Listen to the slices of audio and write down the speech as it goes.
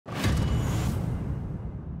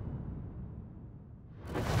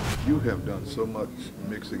You have done so much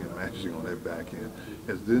mixing and matching on that back end.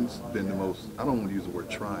 Has this been the most, I don't want to use the word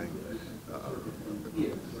trying,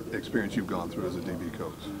 experience you've gone through as a DB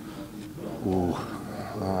coach? Ooh,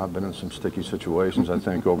 I've been in some sticky situations, I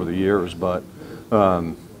think, over the years, but you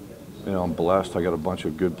know, I'm blessed. I got a bunch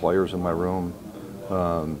of good players in my room,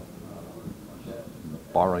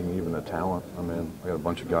 barring even the talent. I mean, I got a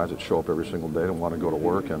bunch of guys that show up every single day and want to go to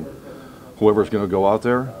work, and whoever's going to go out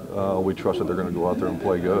there, we trust that they're going to go out there and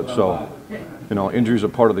play good. So, you know, injuries are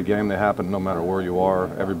part of the game. They happen no matter where you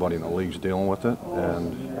are. Everybody in the league's dealing with it,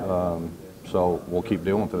 and so we'll keep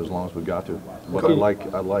dealing with it as long as we've got to. But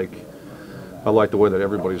I like the way that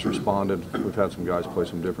everybody's responded. We've had some guys play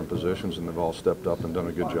some different positions, and they've all stepped up and done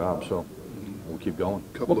a good job. So we'll keep going.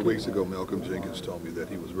 A couple of weeks ago, Malcolm Jenkins told me that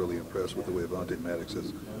he was really impressed with the way Avonte Maddox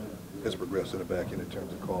has progressed in the back end in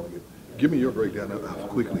terms of calling it. Give me your breakdown of how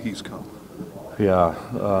quickly he's come. Yeah,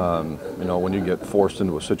 you know, when you get forced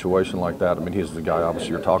into a situation like that, I mean, he's the guy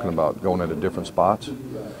obviously you're talking about going into different spots.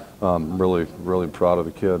 Really proud of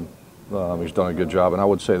the kid. He's done a good job, and I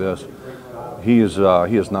would say this. He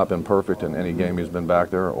has not been perfect in any game he's been back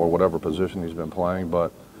there or whatever position he's been playing,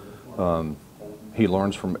 but he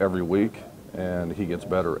learns from every week, and he gets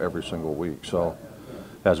better every single week. So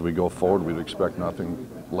as we go forward, we'd expect nothing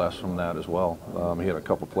less from that as well. He had a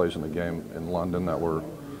couple plays in the game in London that were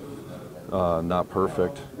not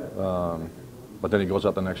perfect, but then he goes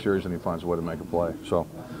out the next series and he finds a way to make a play. So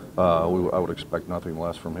I would expect nothing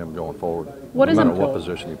less from him going forward, no matter what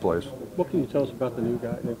position he plays. What can you tell us about the new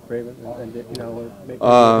guy, cre'von, and you know, maybe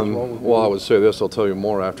well, I would say this. I'll tell you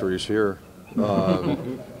more after he's here.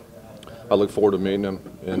 I look forward to meeting him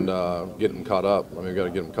and getting him caught up. I mean, we've got to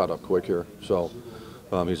get him caught up quick here. So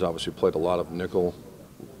he's obviously played a lot of nickel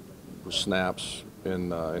snaps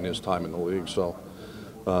in his time in the league. So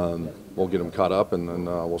we'll get him caught up, and then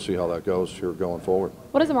we'll see how that goes here going forward.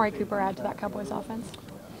 What does Amari Cooper add to that Cowboys offense?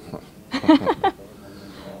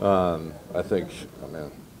 I think, I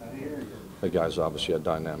mean, the guy's obviously a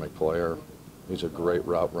dynamic player. He's a great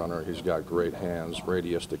route runner. He's got great hands,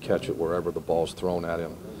 radius to catch it wherever the ball's thrown at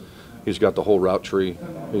him. He's got the whole route tree.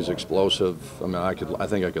 He's explosive. I mean, I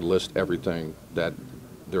think I could list everything that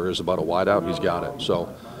there is about a wideout. He's got it.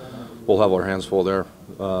 So we'll have our hands full there,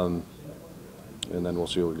 and then we'll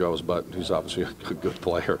see where it goes. But he's obviously a good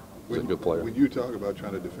player. He's a good player. When you talk about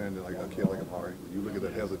trying to defend like a kid like Amari, you look at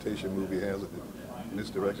that hesitation move he has in this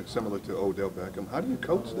direction, similar to Odell Beckham. How do you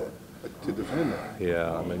coach that to defend that?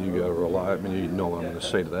 Yeah, I mean, you got to rely. I mean, you know what I'm going to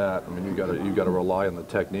say to that. I mean, you got to rely on the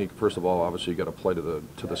technique. First of all, obviously, you got to play to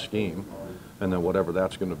the scheme, and then whatever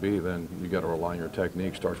that's going to be, then you got to rely on your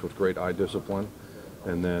technique. Starts with great eye discipline,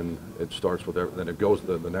 and then it starts with then it goes.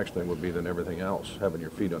 The next thing would be then everything else, having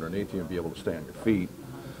your feet underneath you and be able to stay on your feet.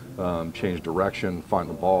 Change direction, find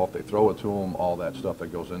the ball if they throw it to him, all that stuff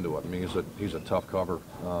that goes into it. I mean, he's a tough cover,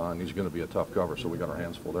 and he's going to be a tough cover, so we got our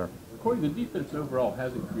hands full there. Cory, the defense overall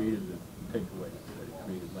hasn't created the takeaway that it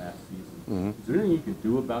created last season. Is there anything you can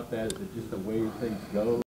do about that? Is it just the way things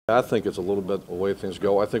go? I think it's a little bit the way things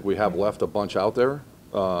go. I think we have left a bunch out there,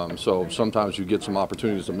 so sometimes you get some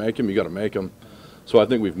opportunities to make them, you got to make them. So I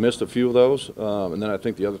think we've missed a few of those, and then I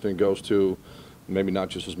think the other thing goes to maybe not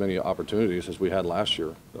just as many opportunities as we had last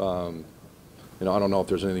year. You know, I don't know if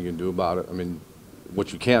there's anything you can do about it. I mean,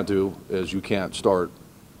 what you can't do is you can't start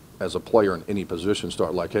as a player in any position,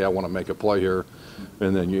 start like, hey, I want to make a play here,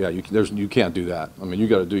 and then you can't do that. I mean, you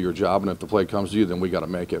got to do your job, and if the play comes to you, then we got to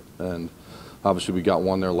make it. And obviously, we got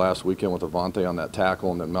one there last weekend with Avonte on that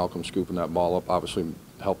tackle, and then Malcolm scooping that ball up obviously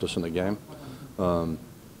helped us in the game.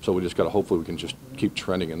 So we just got to hopefully we can just keep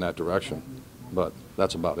trending in that direction. But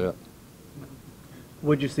that's about it.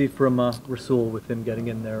 What did you see from Rasul with him getting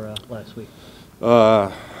in there last week?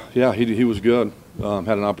 Yeah, he was good. Had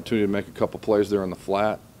an opportunity to make a couple plays there in the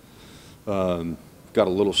flat. Got a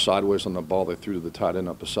little sideways on the ball they threw to the tight end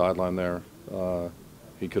up the sideline there.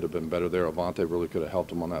 He could have been better there. Avonte really could have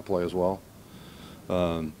helped him on that play as well.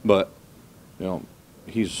 But you know,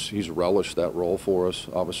 he's relished that role for us.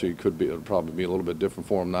 Obviously, it'll probably be a little bit different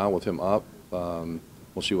for him now with him up. We'll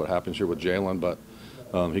see what happens here with Jalen, but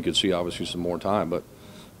he could see obviously some more time. But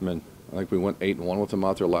I mean, I think we went 8-1 with him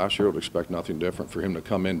out there last year. I would expect nothing different for him to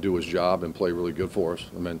come in, do his job, and play really good for us.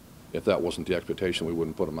 I mean, if that wasn't the expectation, we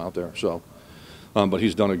wouldn't put him out there. So, but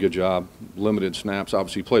he's done a good job. Limited snaps.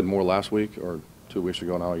 Obviously, he played more last week or 2 weeks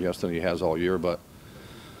ago now, I guess, than he has all year. But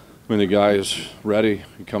I mean, the guy is ready.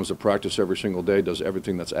 He comes to practice every single day, does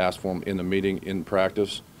everything that's asked for him in the meeting, in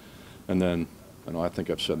practice, and then. You know, I think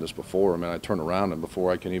I've said this before. I mean, I turn around, and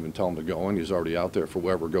before I can even tell him to go in, he's already out there for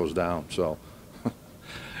wherever goes down. So,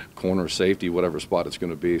 corner, safety, whatever spot it's going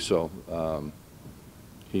to be. So,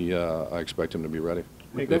 I expect him to be ready.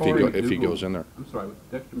 With if Dexter if he McDougal- goes in there. I'm sorry,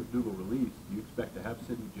 with Dexter McDougal released, do you expect to have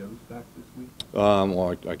Sidney Jones back this week?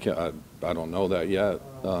 Well, I can't. I don't know that yet.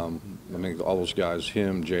 I mean, all those guys,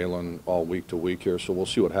 him, Jalen, all week to week here. So we'll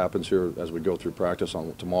see what happens here as we go through practice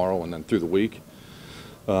on tomorrow and then through the week.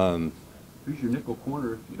 Who's your nickel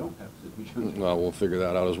corner if you don't have Sidney Jones? Well, we'll figure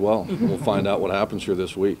that out as well. We'll find out what happens here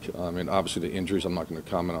this week. I mean, obviously the injuries, I'm not going to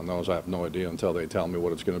comment on those. I have no idea until they tell me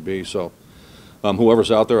what it's going to be. So whoever's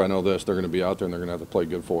out there, I know this, they're going to be out there and they're going to have to play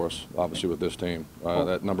good for us, obviously, with this team.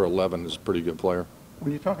 That number 11 is a pretty good player.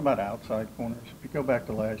 When you talk about outside corners, if you go back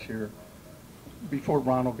to last year, before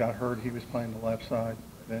Ronald got hurt, he was playing the left side.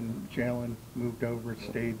 Then Jalen moved over and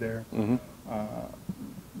stayed there. Mm-hmm.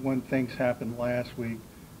 When things happened last week,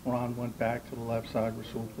 Ron went back to the left side.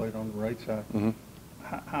 Rasul played on the right side. Mm-hmm.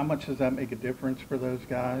 How much does that make a difference for those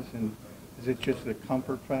guys? And is it just a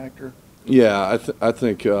comfort factor? Yeah, I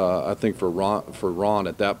think for Ron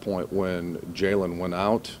at that point when Jalen went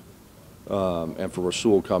out, and for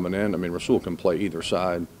Rasul coming in, I mean Rasul can play either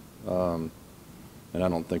side, and I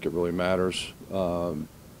don't think it really matters.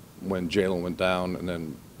 When Jalen went down and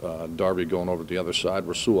then Darby going over to the other side,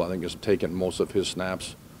 Rasul I think has taken most of his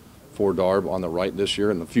snaps for Darb on the right this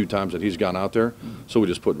year, and the few times that he's gone out there, so we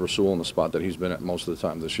just put Rasul in the spot that he's been at most of the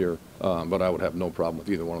time this year. But I would have no problem with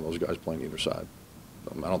either one of those guys playing either side.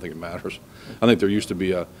 I don't think it matters. I think there used to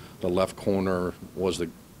be the left corner was the.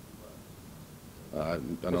 I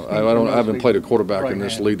haven't played a quarterback in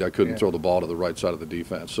this league that couldn't throw the ball to the right side of the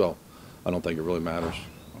defense, so I don't think it really matters.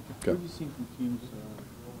 What have you seen from teams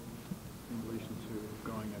in relation to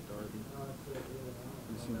going at Darby? Have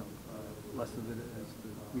you seen less of it as the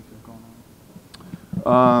weeks have gone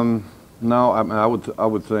on? No, I mean, I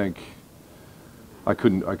would think I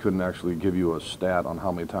couldn't actually give you a stat on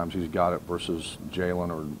how many times he's got it versus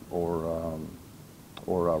Jalen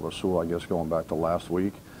or Rasul. I guess going back to last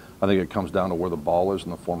week, I think it comes down to where the ball is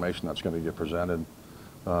and the formation that's going to get presented,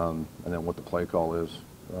 and then what the play call is.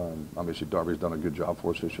 Obviously, Darby's done a good job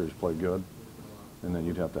for us this year. He's played good, and then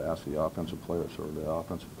you'd have to ask the offensive players or the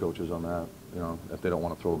offensive coaches on that, if they don't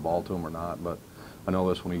want to throw the ball to him or not. But I know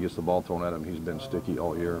this, when he gets the ball thrown at him, he's been sticky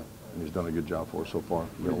all year, and he's done a good job for us so far.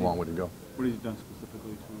 We've got a long way to go. What have you done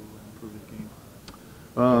specifically to improve his game?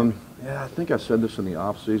 Yeah, I think I said this in the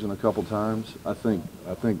off season a couple times. I think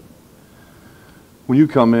when you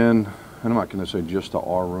come in, and I'm not going to say just to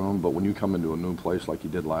our room, but when you come into a new place like you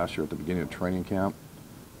did last year at the beginning of training camp,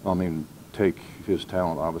 I mean, take his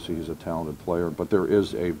talent. Obviously, he's a talented player, but there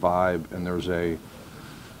is a vibe and there's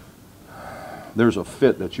a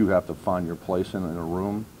fit that you have to find your place in a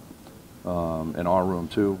room, in our room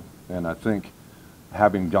too. And I think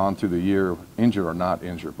having gone through the year, injured or not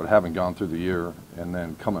injured, but having gone through the year and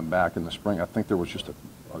then coming back in the spring, I think there was just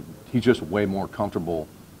he's just way more comfortable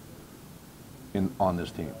on this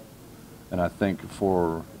team. And I think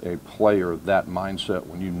for a player, that mindset,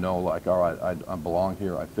 when you know, like, all right, I belong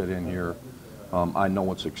here, I fit in here, I know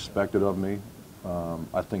what's expected of me,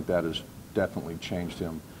 I think that has definitely changed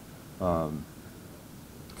him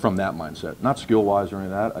from that mindset. Not skill-wise or any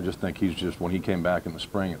of that. I just think he's just, when he came back in the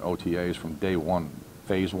spring at OTAs from day one,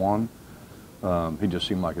 phase one, he just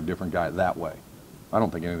seemed like a different guy that way. I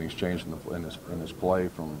don't think anything's changed in his play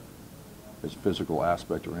from his physical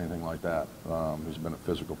aspect or anything like that. He's been a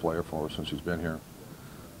physical player for us since he's been here.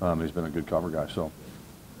 He's been a good cover guy, so.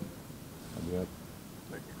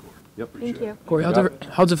 Thank you, Cory. Yep. Thank you. Cory,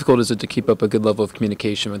 how difficult is it to keep up a good level of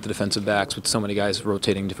communication with the defensive backs with so many guys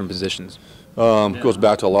rotating different positions? Goes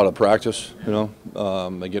back to a lot of practice,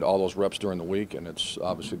 They get all those reps during the week, and it's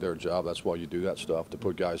obviously their job. That's why you do that stuff, to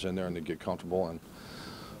put guys in there and they get comfortable. And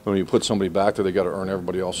when you put somebody back there, they got to earn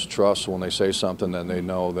everybody else's trust. So when they say something, then they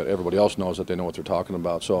know that everybody else knows that they know what they're talking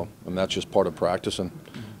about. So, and that's just part of practice.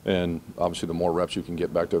 And obviously, the more reps you can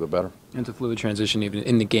get back there, the better. And it's a fluid transition, even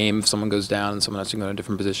in the game, if someone goes down and someone has to go in a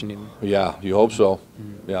different position. Even. Yeah, you hope so.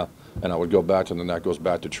 Yeah. And I would go back to, and then that goes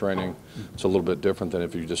back to training. It's a little bit different than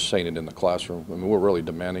if you're just saying it in the classroom. I mean, we're really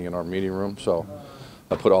demanding in our meeting room. So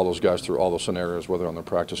I put all those guys through all those scenarios, whether on the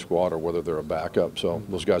practice squad or whether they're a backup. So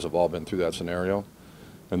those guys have all been through that scenario.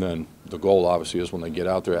 And then the goal, obviously, is when they get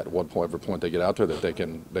out there, at whatever point they get out there, that they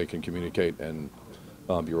can communicate and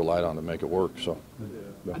be relied on to make it work. So,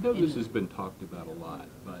 I know this has been talked about a lot,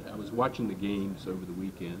 but I was watching the games over the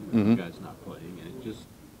weekend with you guys not playing, and it just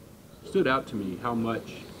stood out to me how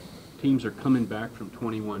much teams are coming back from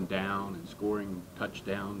 21 down and scoring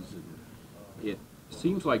touchdowns. And it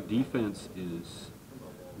seems like defense is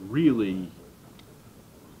really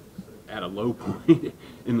at a low point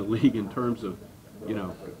in the league in terms of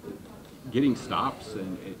getting stops.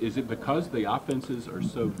 And is it because the offenses are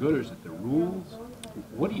so good, or is it the rules?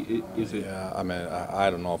 What do you, is it? Yeah, I mean, I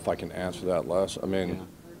don't know if I can answer that, Les. I mean,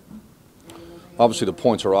 obviously the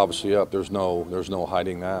points are obviously up. There's no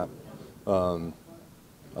hiding that.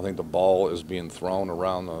 I think the ball is being thrown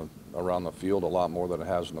around the field a lot more than it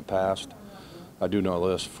has in the past. I do know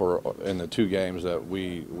this in the 2 games that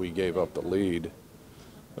we gave up the lead.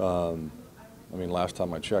 I mean, last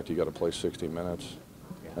time I checked, you got to play 60 minutes.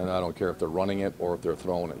 And I don't care if they're running it or if they're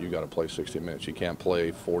throwing it, you got to play 60 minutes. You can't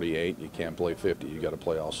play 48, you can't play 50, you got to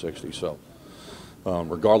play all 60. So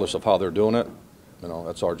regardless of how they're doing it, you know,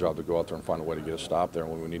 that's our job to go out there and find a way to get a stop there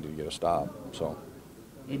when we need to get a stop. So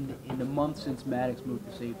In the month since Maddox moved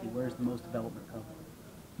to safety, where's the most development come?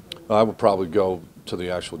 I would probably go to the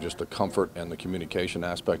actual just the comfort and the communication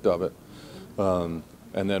aspect of it.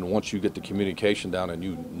 And then once you get the communication down and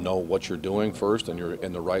you know what you're doing first and you're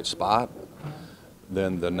in the right spot,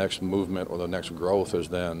 then the next movement or the next growth is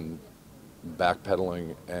then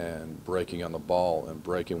backpedaling and braking on the ball and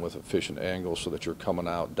braking with efficient angles so that you're coming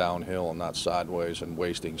out downhill and not sideways and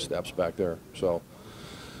wasting steps back there. So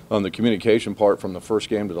the communication part from the first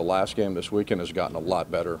game to the last game this weekend has gotten a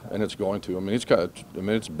lot better, and it's going to. I mean,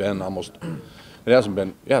 it's been almost. It hasn't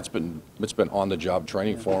been. Yeah, it's been on-the-job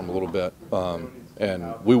training for him a little bit,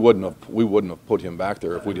 and we wouldn't have put him back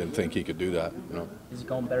there if we didn't think he could do that. You know. Is it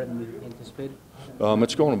going better than you anticipated?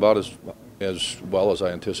 It's going about as well as I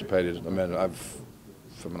anticipated. I mean, I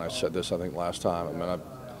said this I think last time. I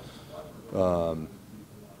mean,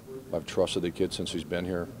 I've trusted the kid since he's been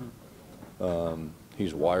here.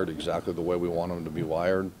 He's wired exactly the way we want him to be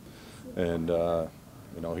wired, and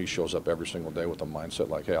you know, he shows up every single day with a mindset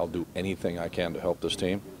like, hey, I'll do anything I can to help this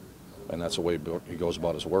team, and that's the way he goes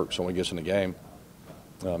about his work. So when he gets in the game,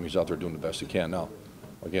 he's out there doing the best he can. Now,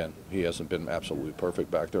 again, he hasn't been absolutely perfect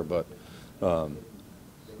back there, but I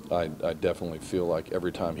definitely feel like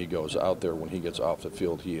every time he goes out there, when he gets off the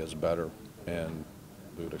field, he is better, and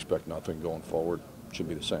we would expect nothing going forward. Should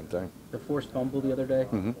be the same thing. The forced fumble the other day,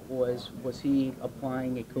 was he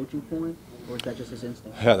applying a coaching point, or is that just his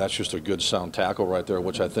instinct? Yeah, that's just a good sound tackle right there,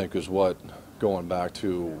 which I think is what, going back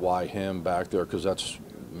to why him back there, because that's,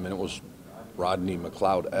 I mean, it was Rodney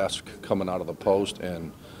McLeod-esque coming out of the post,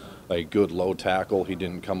 and a good low tackle. He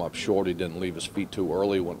didn't come up short. He didn't leave his feet too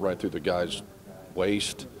early. Went right through the guy's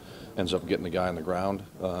waist. Ends up getting the guy on the ground.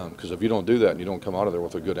 Because if you don't do that and you don't come out of there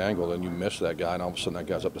with a good angle, then you miss that guy, and all of a sudden that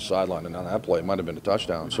guy's up the sideline. And on that play, it might have been a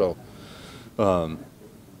touchdown. So I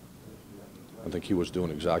think he was doing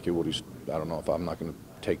exactly what he's. I don't know if I'm not going to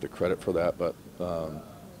take the credit for that, but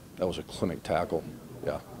that was a clinic tackle.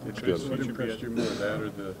 Yeah, it's good. What impressed you more, that or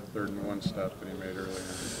the 3rd and 1 stop that he made earlier?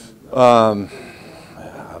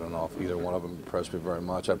 I don't know if either one of them impressed me very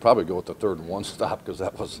much. I'd probably go with the 3rd and 1 stop because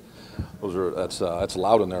that's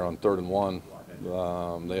loud in there on 3rd and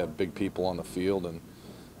 1. They had big people on the field, and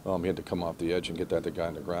he had to come off the edge and get that guy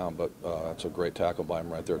on the ground. But that's a great tackle by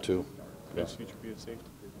him right there too. Best future be a safety.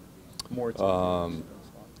 More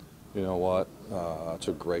you know what? That's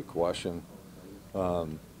a great question.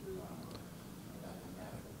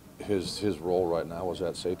 His role right now is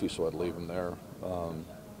at safety, so I'd leave him there.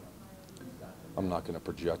 I'm not going to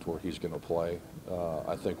project where he's going to play.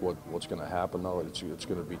 I think what's going to happen, though, it's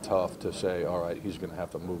going to be tough to say, all right, he's going to have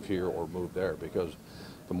to move here or move there, because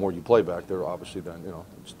the more you play back there, obviously, then, you know,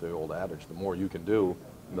 it's the old adage, the more you can do,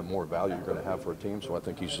 the more value you're going to have for a team. So I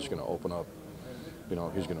think he's just going to open up, you know,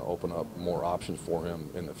 he's going to open up more options for him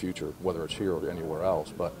in the future, whether it's here or anywhere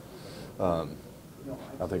else. But I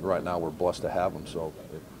think right now we're blessed to have him. So,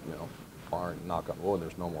 you know, barring, knock on wood,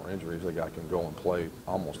 there's no more injuries, the guy can go and play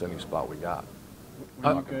almost any spot we got.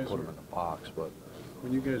 I'm not going to put him in the box, but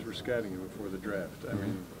when you guys were scouting him before the draft, I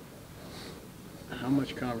mean, how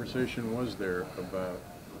much conversation was there about,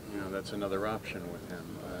 you know, that's another option with him?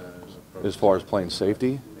 As far as playing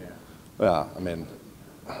safety? Yeah. Yeah, I mean,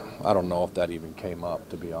 I don't know if that even came up,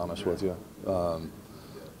 to be honest with you.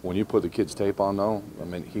 When you put the kid's tape on, though, I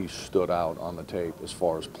mean, he stood out on the tape as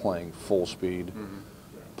far as playing full speed,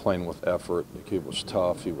 playing with effort. The kid was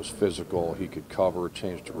tough. He was physical. He could cover,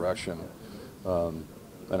 change direction.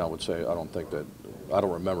 And I would say I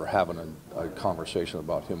don't remember having a conversation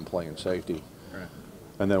about him playing safety. Right.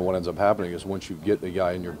 And then what ends up happening is once you get the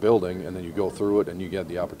guy in your building and then you go through it and you get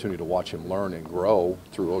the opportunity to watch him learn and grow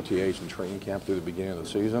through OTAs and training camp through the beginning of the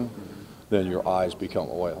season, then your eyes become,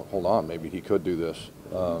 oh, wait, hold on, maybe he could do this.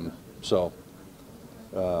 So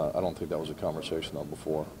I don't think that was a conversation though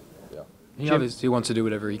before. Yeah. He obviously wants to do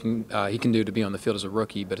whatever he can do to be on the field as a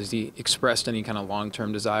rookie, but has he expressed any kind of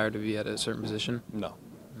long-term desire to be at a certain position? No.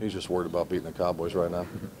 He's just worried about beating the Cowboys right now.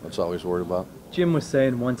 That's all he's worried about. Jim was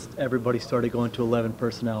saying once everybody started going to 11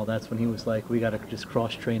 personnel, that's when he was like, we got to just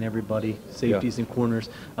cross-train everybody, safeties and corners.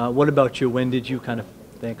 What about you? When did you kind of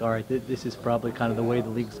think, all right, this is probably kind of the way the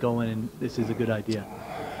league's going and this is a good idea?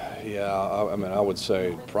 Yeah, I mean, I would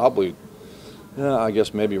say probably, yeah, I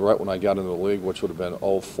guess maybe right when I got into the league, which would have been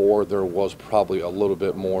 04, there was probably a little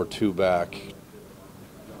bit more two-back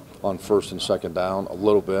on first and second down, a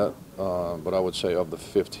little bit. But I would say of the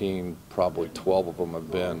 15, probably 12 of them have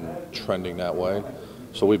been trending that way.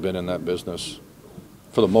 So we've been in that business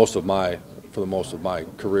for the most of my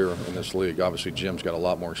career in this league. Obviously, Jim's got a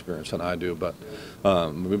lot more experience than I do, but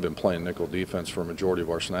we've been playing nickel defense for a majority of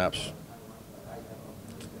our snaps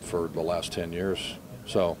for the last 10 years.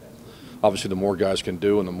 So obviously, the more guys can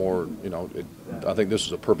do and the more, I think this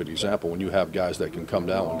is a perfect example. When you have guys that can come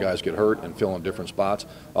down when guys get hurt and fill in different spots,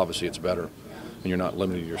 obviously it's better. And you're not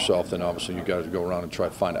limiting yourself, then obviously you got to go around and try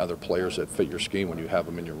to find other players that fit your scheme when you have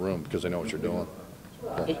them in your room because they know what you're doing.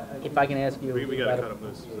 If I can ask you, We got to cut him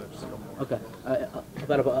loose. Just a couple more. Okay,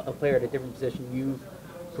 about a player at a different position. You've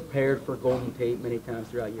prepared for Golden Tate many times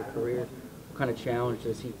throughout your career. What kind of challenge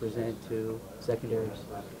does he present to secondaries?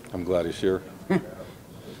 I'm glad he's here. You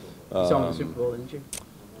saw him in the Super Bowl, didn't you?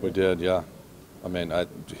 We did, yeah. I mean,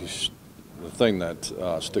 the thing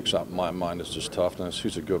that sticks out in my mind is just toughness.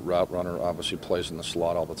 He's a good route runner. Obviously, plays in the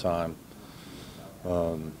slot all the time.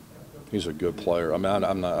 He's a good player. I mean,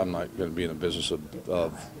 I'm not going to be in the business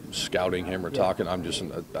of scouting him or talking.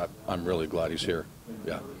 I'm really glad he's here.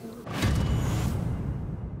 Yeah.